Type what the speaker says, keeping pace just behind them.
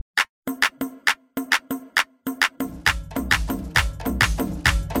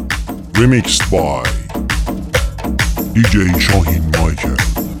Remixed by DjShahin Michael.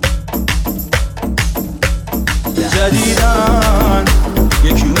 جدیدن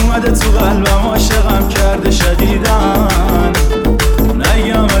یکی اومده تو قلبم عاشقم کرده شدیدن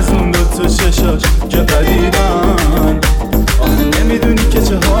نگم از اون دوتا چشاش که قدیدن آخه نمیدونی که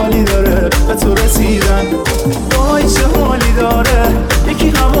چه حالی داره به تو رسیدن وای چه حالی داره یکی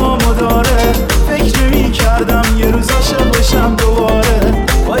هوامو داره فکر میکردم یه روز عاشق بشم دوباره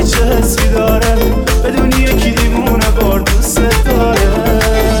وای چه حسی داره بدونی یکی دیوونه بار دوست داره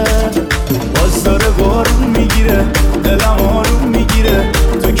باز داره بارون میگیره دلم آروم میگیره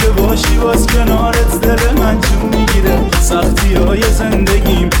تو که باشی باز کنارت دل من جون میگیره سختی های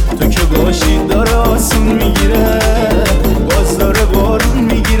زندگیم تو که باشی داره آسون میگیره باز داره بارون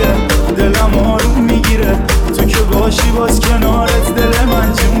میگیره دلم آروم میگیره تو که باشی باز کنارت دل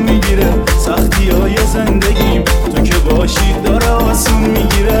من جون